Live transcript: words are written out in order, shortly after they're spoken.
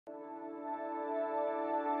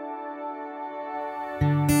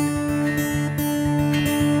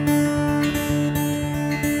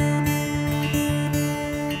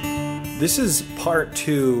This is part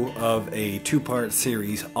 2 of a 2-part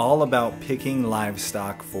series all about picking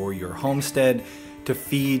livestock for your homestead to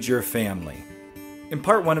feed your family. In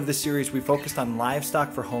part 1 of this series, we focused on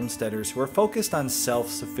livestock for homesteaders who are focused on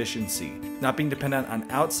self-sufficiency, not being dependent on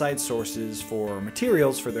outside sources for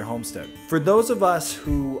materials for their homestead. For those of us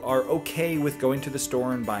who are okay with going to the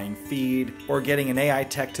store and buying feed, or getting an AI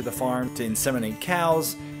tech to the farm to inseminate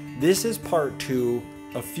cows, this is part 2.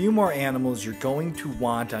 A few more animals you're going to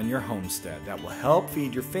want on your homestead that will help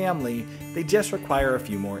feed your family. They just require a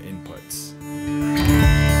few more inputs.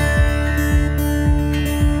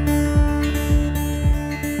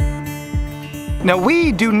 Now,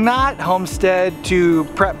 we do not homestead to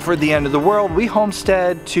prep for the end of the world. We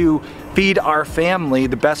homestead to feed our family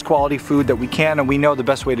the best quality food that we can, and we know the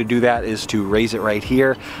best way to do that is to raise it right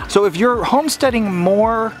here. So if you're homesteading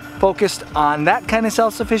more focused on that kind of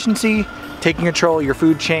self-sufficiency, taking control of your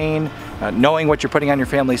food chain, knowing what you're putting on your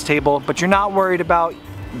family's table, but you're not worried about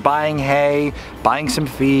buying hay, buying some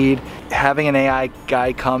feed, having an AI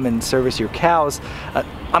guy come and service your cows,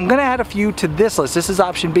 I'm gonna add a few to this list. This is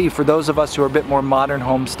option B for those of us who are a bit more modern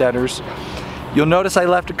homesteaders. You'll notice I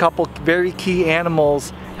left a couple very key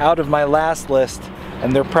animals out of my last list,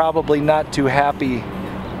 and they're probably not too happy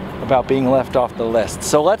about being left off the list.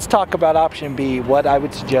 So let's talk about option B, what I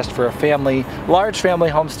would suggest for a family, large family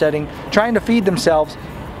homesteading, trying to feed themselves,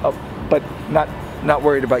 but not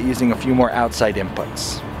worried about using a few more outside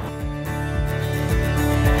inputs.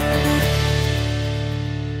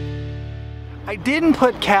 I didn't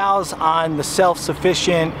put cows on the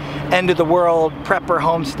self-sufficient, end of the world, prepper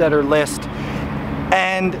homesteader list,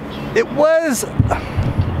 and it was,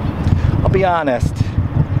 I'll be honest,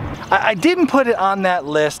 I didn't put it on that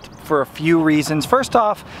list for a few reasons. First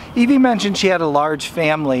off, Evie mentioned she had a large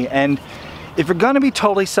family, and if you're going to be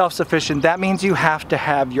totally self-sufficient, that means you have to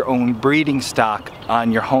have your own breeding stock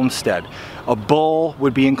on your homestead. A bull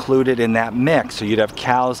would be included in that mix, so you'd have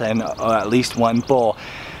cows and at least one bull.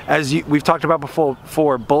 As we've talked about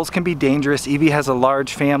before, bulls can be dangerous. Evie has a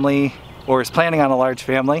large family, or is planning on a large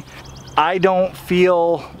family. I don't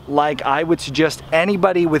feel like I would suggest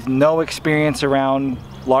anybody with no experience around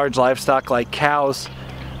large livestock like cows,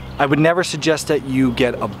 I would never suggest that you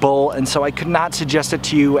get a bull, and so I could not suggest it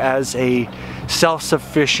to you as a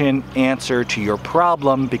self-sufficient answer to your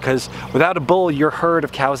problem, because without a bull, your herd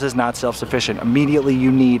of cows is not self-sufficient. Immediately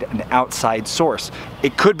you need an outside source.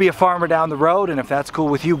 It could be a farmer down the road, and if that's cool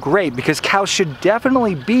with you, great, because cows should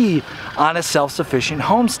definitely be on a self-sufficient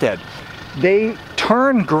homestead. They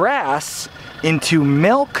turn grass into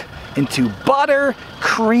milk, into butter,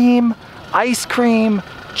 cream, ice cream,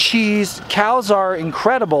 cheese. Cows are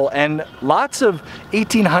incredible, and lots of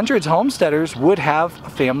 1800s homesteaders would have a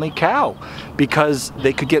family cow because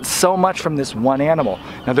they could get so much from this one animal.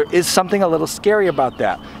 Now, there is something a little scary about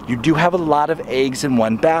that. You do have a lot of eggs in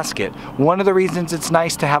one basket. One of the reasons it's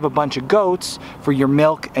nice to have a bunch of goats for your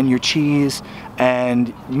milk and your cheese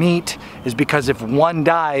and meat is because if one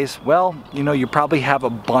dies, well, you know, you probably have a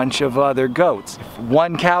bunch of other goats. If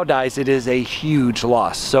one cow dies, it is a huge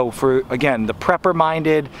loss. So for, again, the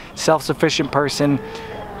prepper-minded, self-sufficient person,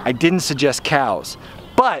 I didn't suggest cows.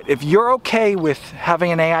 But if you're okay with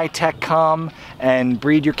having an AI tech come and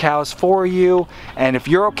breed your cows for you, and if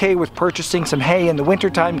you're okay with purchasing some hay in the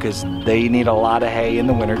wintertime, because they need a lot of hay in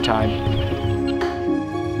the wintertime,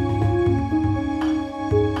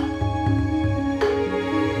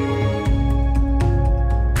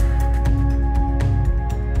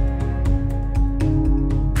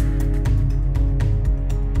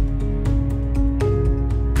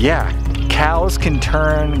 yeah, cows can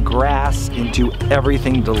turn grass into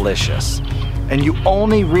everything delicious. And you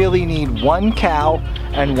only really need one cow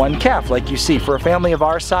and one calf, like you see. For a family of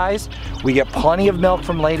our size, we get plenty of milk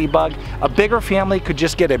from Ladybug. A bigger family could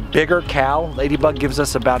just get a bigger cow. Ladybug gives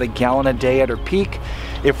us about 1 gallon a day at her peak.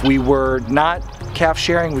 If we were not calf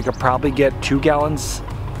sharing, we could probably get 2 gallons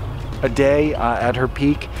a day at her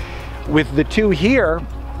peak. With the two here,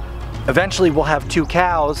 eventually we'll have 2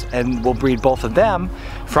 cows and we'll breed both of them.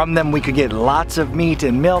 From them we could get lots of meat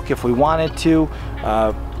and milk if we wanted to.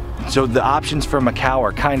 So the options from a cow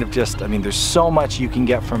are kind of just, I mean, there's so much you can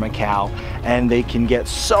get from a cow, and they can get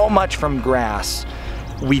so much from grass.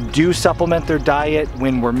 We do supplement their diet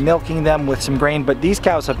when we're milking them with some grain, but these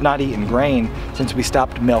cows have not eaten grain since we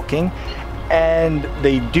stopped milking. And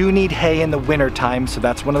they do need hay in the winter time, so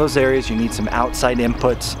that's one of those areas you need some outside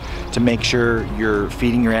inputs to make sure you're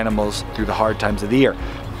feeding your animals through the hard times of the year.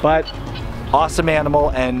 But awesome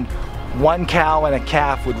animal, and 1 cow and a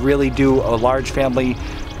calf would really do a large family.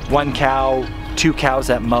 1 cow, 2 cows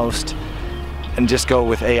at most, and just go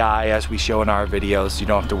with AI as we show in our videos. You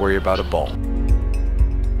don't have to worry about a bull.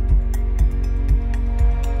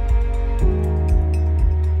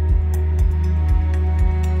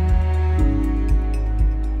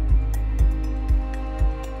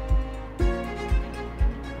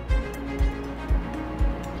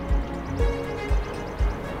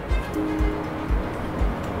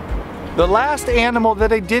 The last animal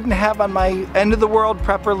that I didn't have on my end of the world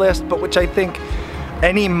prepper list, but which I think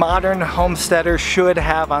any modern homesteader should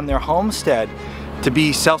have on their homestead to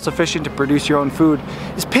be self-sufficient to produce your own food,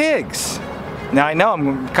 is pigs. Now I know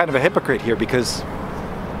I'm kind of a hypocrite here because,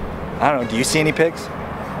 I don't know, do you see any pigs?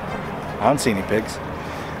 I don't see any pigs.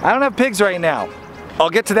 I don't have pigs right now.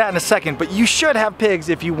 I'll get to that in a second, but you should have pigs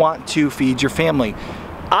if you want to feed your family.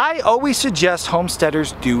 I always suggest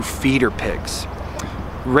homesteaders do feeder pigs.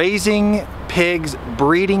 Raising pigs,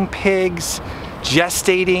 breeding pigs,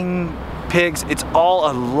 gestating pigs, it's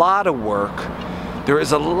all a lot of work. There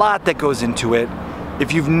is a lot that goes into it.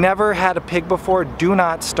 If you've never had a pig before, do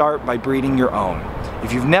not start by breeding your own.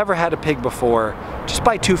 If you've never had a pig before, just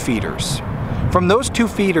buy 2 feeders. From those 2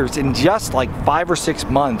 feeders, in just like 5 or 6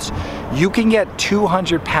 months, you can get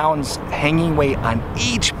 200 pounds hanging weight on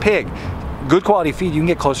each pig. Good quality feed, you can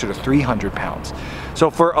get closer to 300 pounds.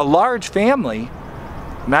 So for a large family,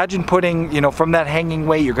 imagine putting, from that hanging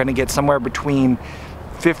weight, you're gonna get somewhere between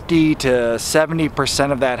 50 to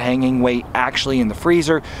 70% of that hanging weight actually in the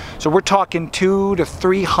freezer. So we're talking 200 to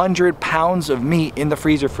 300 pounds of meat in the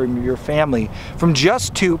freezer for your family from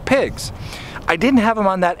just 2 pigs. I didn't have them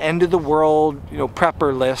on that end of the world,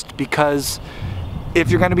 prepper list because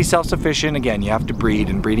if you're going to be self-sufficient, again, you have to breed,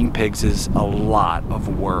 and breeding pigs is a lot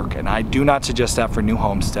of work, and I do not suggest that for new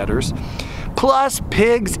homesteaders. Plus,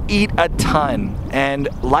 pigs eat a ton, and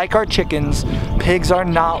like our chickens, pigs are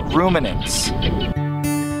not ruminants.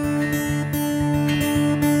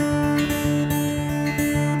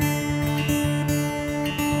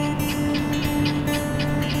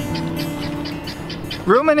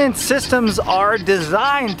 Ruminant systems are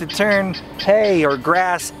designed to turn hay or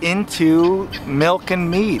grass into milk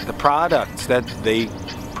and meat, the products that they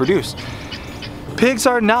produce. Pigs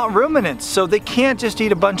are not ruminants, so they can't just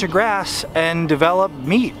eat a bunch of grass and develop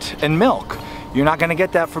meat and milk. You're not going to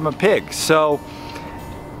get that from a pig. So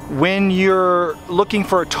when you're looking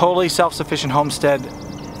for a totally self-sufficient homestead,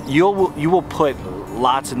 you will put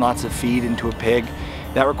lots and lots of feed into a pig.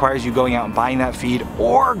 That requires you going out and buying that feed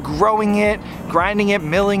or growing it, grinding it,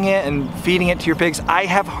 milling it, and feeding it to your pigs. I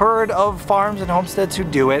have heard of farms and homesteads who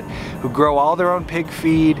do it, who grow all their own pig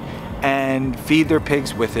feed and feed their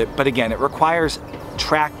pigs with it. But again, it requires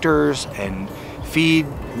tractors and feed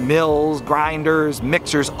mills, grinders,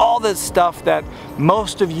 mixers, all this stuff that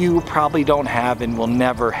most of you probably don't have and will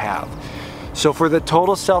never have. So for the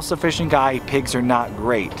total self-sufficient guy, pigs are not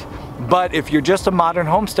great. But if you're just a modern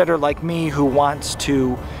homesteader like me who wants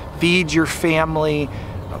to feed your family,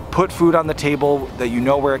 put food on the table that you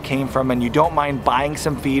know where it came from, and you don't mind buying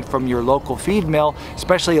some feed from your local feed mill,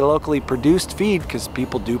 especially a locally produced feed, because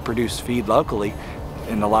people do produce feed locally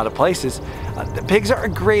in a lot of places, the pigs are a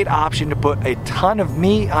great option to put a ton of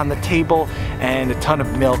meat on the table and a ton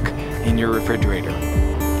of milk in your refrigerator.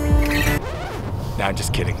 No, I'm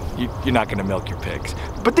just kidding. You're not going to milk your pigs.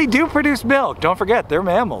 But they do produce milk. Don't forget, they're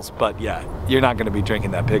mammals. But yeah, you're not going to be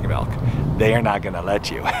drinking that pig milk. They are not going to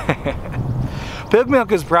let you. Pig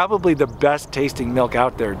milk is probably the best tasting milk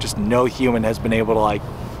out there. Just no human has been able to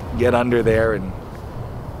get under there and...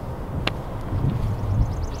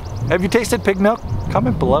 Have you tasted pig milk?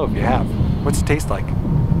 Comment below if you have. What's it taste like?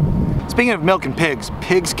 Speaking of milk and pigs,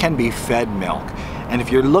 pigs can be fed milk. And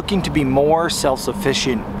if you're looking to be more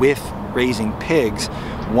self-sufficient with raising pigs,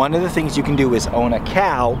 one of the things you can do is own a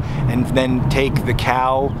cow and then take the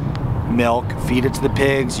cow milk, feed it to the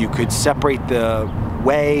pigs. You could separate the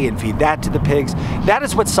whey and feed that to the pigs. That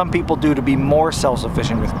is what some people do to be more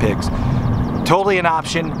self-sufficient with pigs. Totally an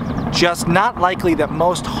option, just not likely that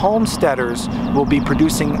most homesteaders will be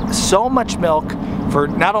producing so much milk for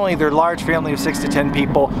not only their large family of 6 to 10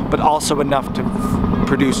 people, but also enough to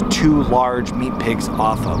produce 2 large meat pigs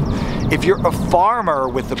off of. If you're a farmer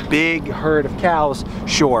with a big herd of cows,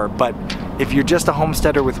 sure, but if you're just a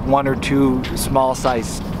homesteader with 1 or 2 small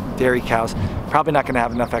sized dairy cows, probably not going to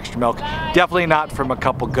have enough extra milk. Definitely not from a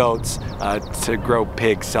couple goats to grow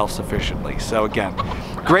pigs self-sufficiently. So again,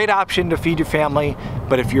 great option to feed your family,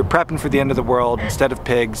 but if you're prepping for the end of the world, instead of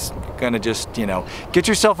pigs, gonna just, get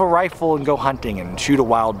yourself a rifle and go hunting and shoot a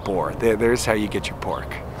wild boar. There's how you get your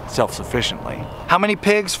pork self-sufficiently. How many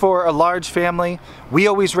pigs for a large family? We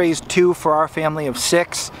always raise 2 for our family of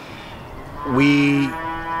 6.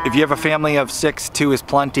 If you have a family of 6, 2 is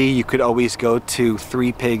plenty. You could always go to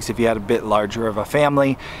 3 pigs if you had a bit larger of a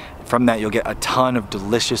family. From that, you'll get a ton of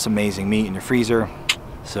delicious, amazing meat in your freezer.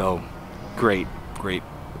 So, great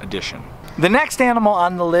addition. The next animal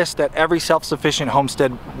on the list that every self-sufficient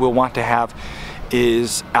homestead will want to have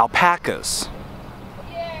is alpacas.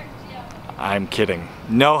 I'm kidding.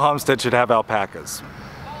 No homestead should have alpacas.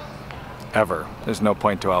 Ever. There's no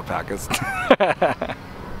point to alpacas.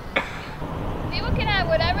 Yeah,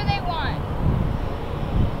 whatever they want.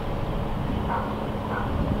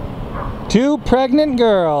 2 pregnant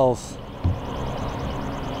girls.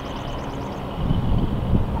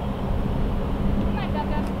 Come on,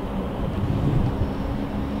 Becca.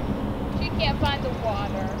 She can't find the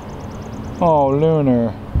water. Oh,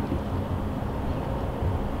 Lunar.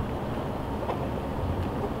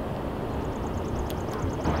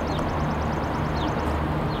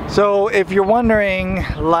 So if you're wondering,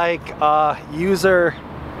 like commenter,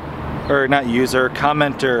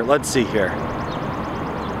 let's see here.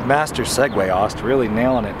 Master segue, Ost, really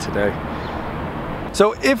nailing it today.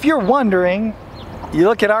 So if you're wondering, you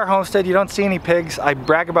look at our homestead, you don't see any pigs. I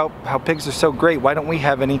brag about how pigs are so great. Why don't we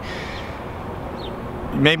have any?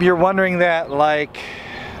 Maybe you're wondering that, like,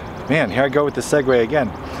 man, here I go with the segue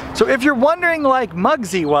again. So if you're wondering, like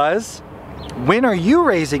Muggsy was, when are you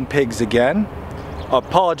raising pigs again?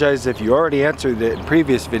 Apologize if you already answered it in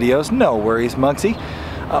previous videos. No worries, Muggsy.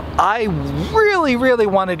 I really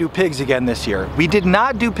want to do pigs again this year. We did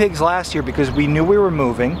not do pigs last year because we knew we were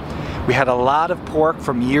moving. We had a lot of pork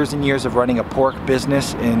from years and years of running a pork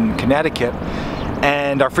business in Connecticut,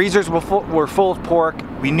 and our freezers were full of pork.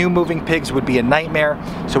 We knew moving pigs would be a nightmare,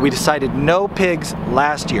 so we decided no pigs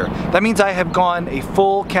last year. That means I have gone a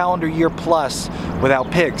full calendar year plus without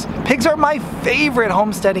pigs. Pigs are my favorite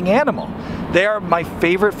homesteading animal. They are my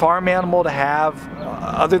favorite farm animal to have,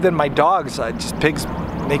 other than my dogs. Pigs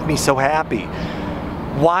make me so happy.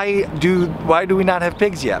 Why do we not have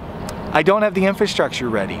pigs yet? I don't have the infrastructure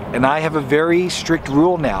ready, and I have a very strict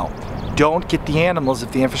rule now. Don't get the animals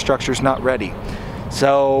if the infrastructure is not ready.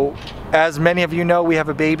 So, as many of you know, we have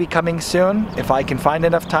a baby coming soon. If I can find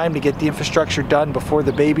enough time to get the infrastructure done before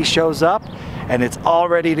the baby shows up and it's all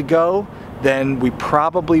ready to go, then we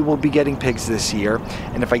probably will be getting pigs this year.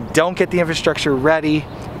 And if I don't get the infrastructure ready,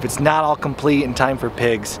 if it's not all complete in time for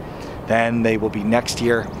pigs, then they will be next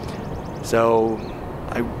year. So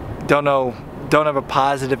I don't know, don't have a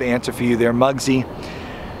positive answer for you there, Muggsy.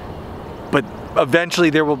 But eventually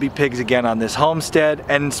there will be pigs again on this homestead.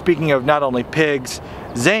 And speaking of not only pigs,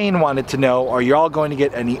 Zane wanted to know, are you all going to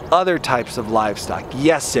get any other types of livestock?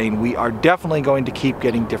 Yes, Zane, we are definitely going to keep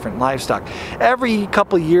getting different livestock. Every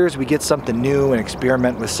couple of years we get something new and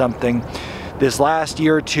experiment with something. This last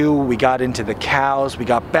year or two we got into the cows, we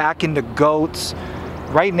got back into goats.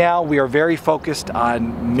 Right now we are very focused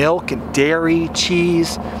on milk and dairy,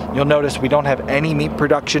 cheese. You'll notice we don't have any meat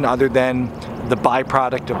production other than the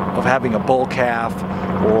byproduct of having a bull calf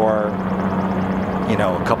or, you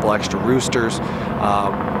know, a couple extra roosters.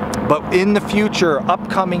 But in the future,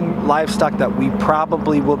 upcoming livestock that we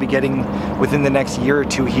probably will be getting within the next year or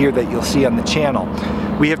two here that you'll see on the channel.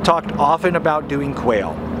 We have talked often about doing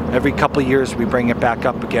quail. Every couple of years we bring it back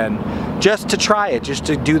up again just to try it, just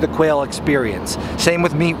to do the quail experience. Same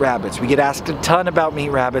with meat rabbits. We get asked a ton about meat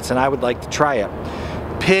rabbits and I would like to try it.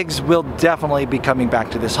 Pigs will definitely be coming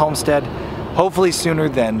back to this homestead, hopefully sooner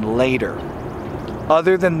than later.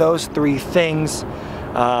 Other than those 3 things,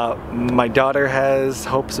 my daughter has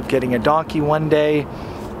hopes of getting a donkey one day.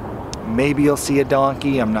 Maybe you'll see a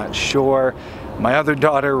donkey, I'm not sure. My other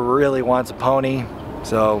daughter really wants a pony,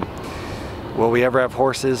 so will we ever have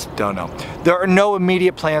horses? Don't know. There are no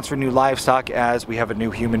immediate plans for new livestock as we have a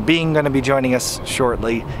new human being going to be joining us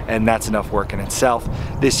shortly, and that's enough work in itself.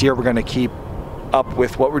 This year we're going to keep up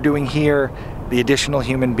with what we're doing here, the additional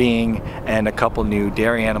human being, and a couple new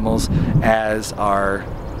dairy animals as our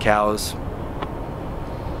cows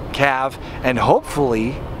calve, and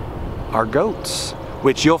hopefully our goats,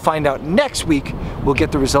 which you'll find out next week. We'll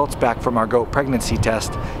get the results back from our goat pregnancy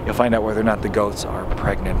test. You'll find out whether or not the goats are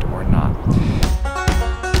pregnant or not.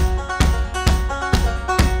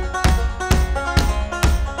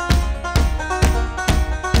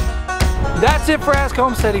 That's it for Ask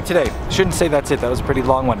Homesteading today. Shouldn't say that's it, that was a pretty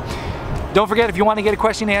long one. Don't forget, if you want to get a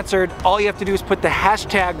question answered, all you have to do is put the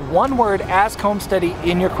hashtag, one word, Ask Homesteading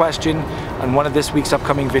in your question on one of this week's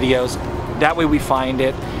upcoming videos. That way we find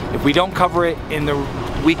it. If we don't cover it in the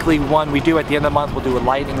weekly one we do at the end of the month, we'll do a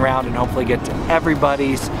lightning round and hopefully get to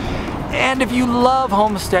everybody's. And if you love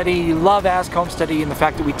homesteading, you love Ask Homesteading and the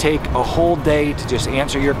fact that we take a whole day to just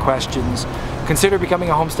answer your questions, consider becoming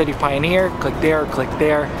a homesteading pioneer. Click there, click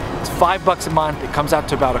there. It's $5 a month. It comes out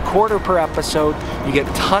to about $1/4 per episode. You get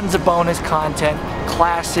tons of bonus content,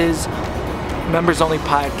 classes, members only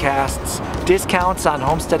podcasts, discounts on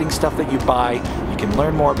homesteading stuff that you buy. You can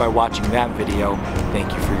learn more by watching that video.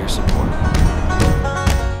 Thank you for your support.